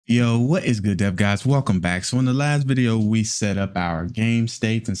Yo, what is good, dev guys? Welcome back. So in the last video, we set up our game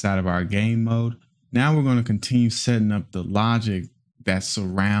states inside of our game mode. Now we're going to continue setting up the logic that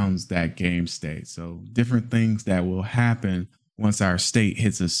surrounds that game state. So different things that will happen once our state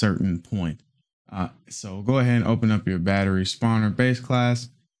hits a certain point. So go ahead and open up your battery spawner base class.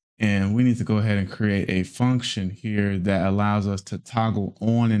 And we need to go ahead and create a function here that allows us to toggle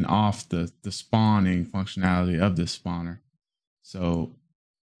on and off the spawning functionality of the spawner. So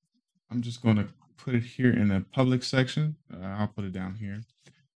I'm just going to put it here in the public section. I'll put it down here.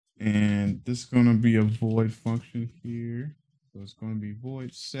 And this is going to be a void function here. So it's going to be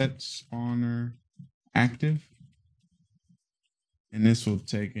void set spawner active. And this will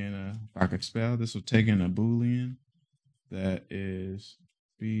take in if I could spell, this will take in a Boolean that is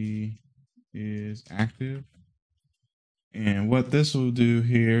B is active. And what this will do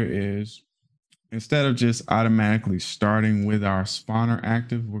here is, instead of just automatically starting with our spawner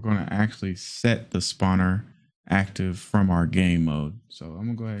active, we're going to actually set the spawner active from our game mode. So I'm going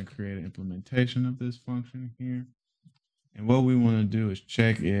to go ahead and create an implementation of this function here. And what we want to do is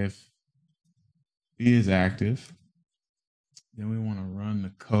check if B is active. Then we want to run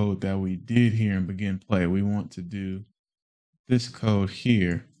the code that we did here and begin play. We want to do this code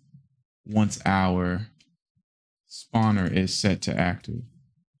here once our spawner is set to active.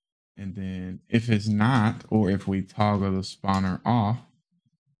 And then if it's not, or if we toggle the spawner off,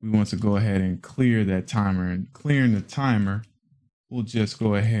 we want to go ahead and clear that timer. And clearing the timer, we'll just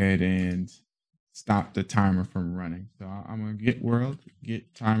go ahead and stop the timer from running. So I'm going to get world,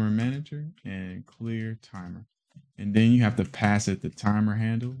 get timer manager, and clear timer. And then you have to pass it the timer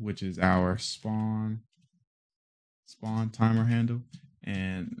handle, which is our spawn timer handle.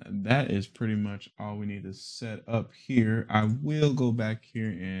 And that is pretty much all we need to set up here. I will go back here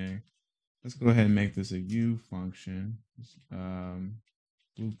and let's go ahead and make this a U function,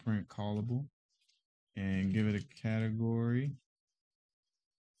 blueprint callable, and give it a category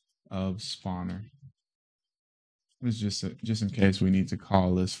of spawner. It's just in case we need to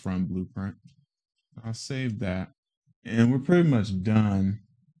call this from blueprint. I'll save that. And we're pretty much done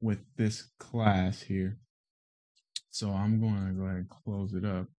with this class here. So I'm going to go ahead and close it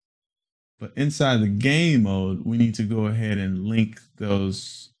up. But inside the game mode, we need to go ahead and link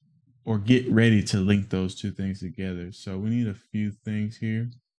those, or get ready to link those two things together. So we need a few things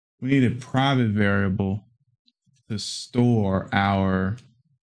here. We need a private variable to store our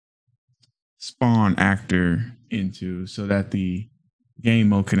spawn actor into, so that the game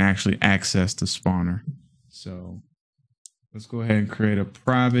mode can actually access the spawner. So let's go ahead and create a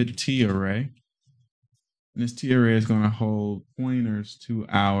private T array. And this T array is going to hold pointers to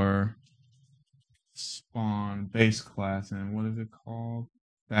our spawn base class. And what is it called?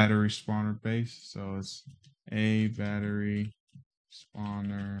 Battery spawner base. So it's a battery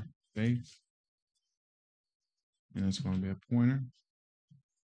spawner base. And it's going to be a pointer.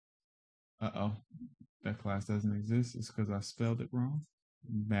 Uh-oh, that class doesn't exist. It's because I spelled it wrong.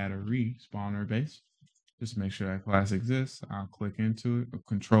 Battery spawner base. Just make sure that class exists. I'll click into it, or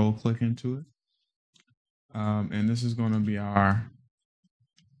control click into it. And this is going to be our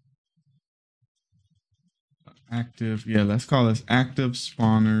active, let's call this active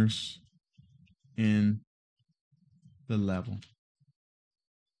spawners in the level.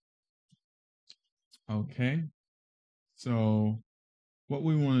 Okay, so what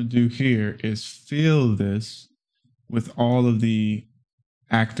we want to do here is fill this with all of the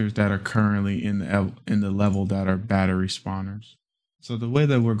actors that are currently in the level that are battery spawners. So the way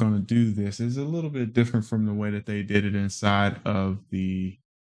that we're going to do this is a little bit different from the way that they did it inside of the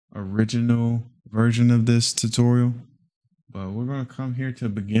original version of this tutorial. But we're going to come here to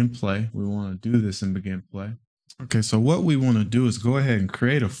begin play. We want to do this in begin play. Okay, so what we want to do is go ahead and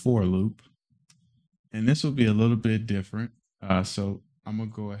create a for loop. And this will be a little bit different. So I'm going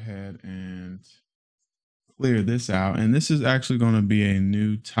to go ahead and clear this out. And this is actually going to be a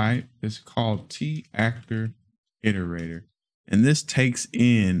new type. It's called TActor Iterator. And this takes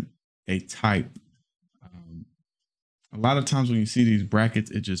in a type. A lot of times when you see these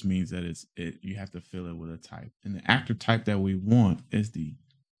brackets, it just means that you have to fill it with a type. And the actor type that we want is the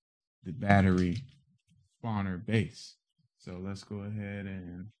battery spawner base. So let's go ahead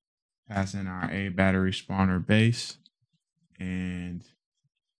and pass in our a battery spawner base. And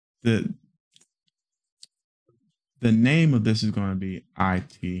the name of this is going to be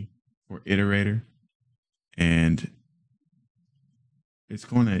IT for iterator. And it's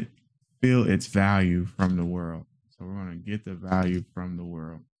going to fill its value from the world. So we're going to get the value from the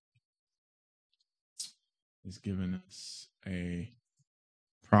world. It's giving us a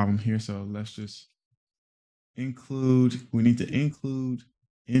problem here. So let's just include, we need to include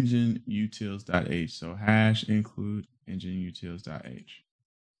engine utils.h. So hash include engine utils.h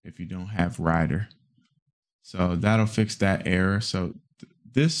if you don't have rider. So that'll fix that error. So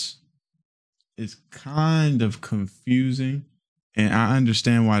this is kind of confusing, and I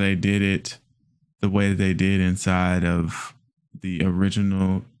understand why they did it the way they did inside of the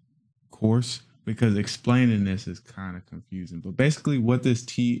original course, because explaining this is kind of confusing. But basically what this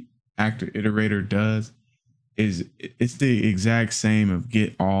TActor Iterator does is it's the exact same of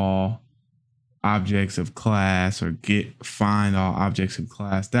get all objects of class or find all objects of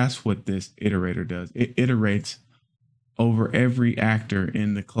class. That's what this iterator does. It iterates over every actor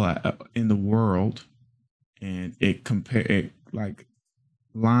in the class in the world, and it like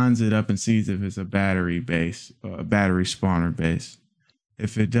lines it up and sees if it's a battery base, a battery spawner base.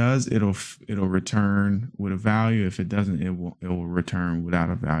 If it does, it'll return with a value. If it doesn't, it will return without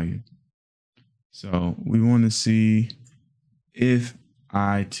a value. So we want to see if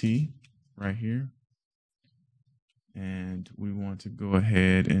it right here, and we want to go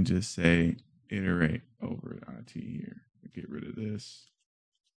ahead and just say iterate over it here. Get rid of this,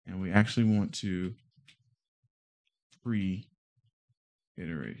 and we actually want to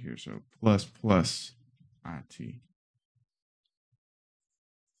pre-iterate here. So plus it.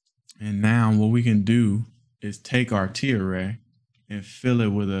 And now what we can do is take our T array and fill it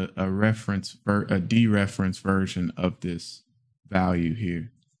with a dereference version of this value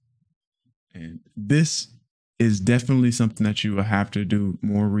here. And this is definitely something that you will have to do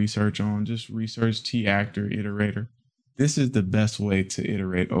more research on. Just research TActor Iterator. This is the best way to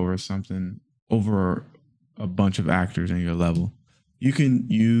iterate over something, over a bunch of actors in your level. You can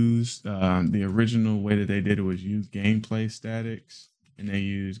use the original way that they did it was use gameplay statics, and they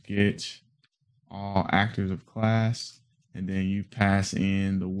use get all actors of class, and then you pass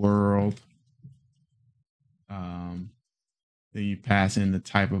in the world. Then you pass in the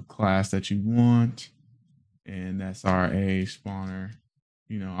type of class that you want, and that's our A spawner,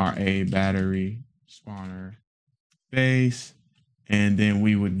 our A battery spawner base. And then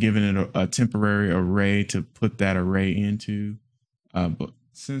we would give it a temporary array to put that array into. But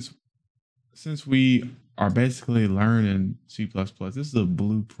since we are basically learning C++, this is a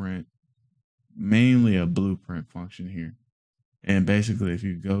blueprint, mainly a blueprint function here. And basically, if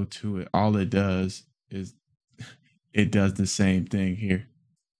you go to it, all it does is it does the same thing here.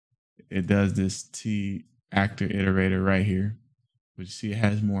 It does this TActor Iterator right here, but you see it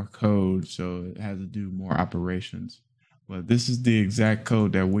has more code, so it has to do more operations. But this is the exact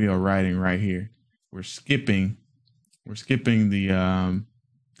code that we are writing right here. We're skipping the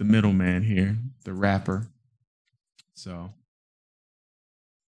middleman here, the wrapper. So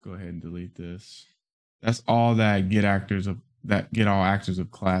go ahead and delete this. That's all that get all actors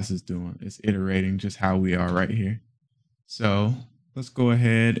of class is doing. It's iterating just how we are right here. So let's go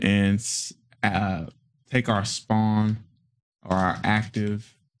ahead and take our spawn or our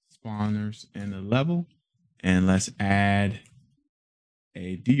active spawners in the level, and let's add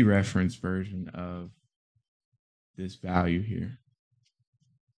a dereference version of this value here.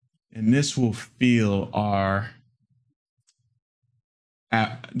 And this will fill our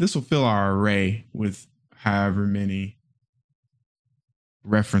array with however many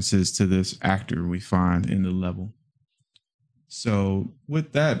references to this actor we find in the level. So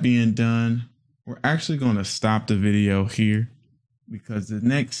with that being done, we're actually going to stop the video here, because the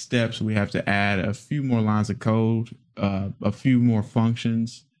next steps, we have to add a few more lines of code, a few more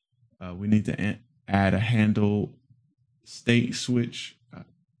functions. We need to add a handle state switch,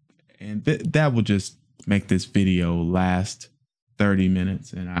 and that will just make this video last 30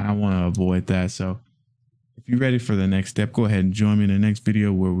 minutes, and I want to avoid that. So if you're ready for the next step, go ahead and join me in the next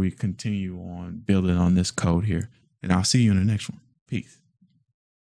video where we continue on building on this code here, and I'll see you in the next one. Peace.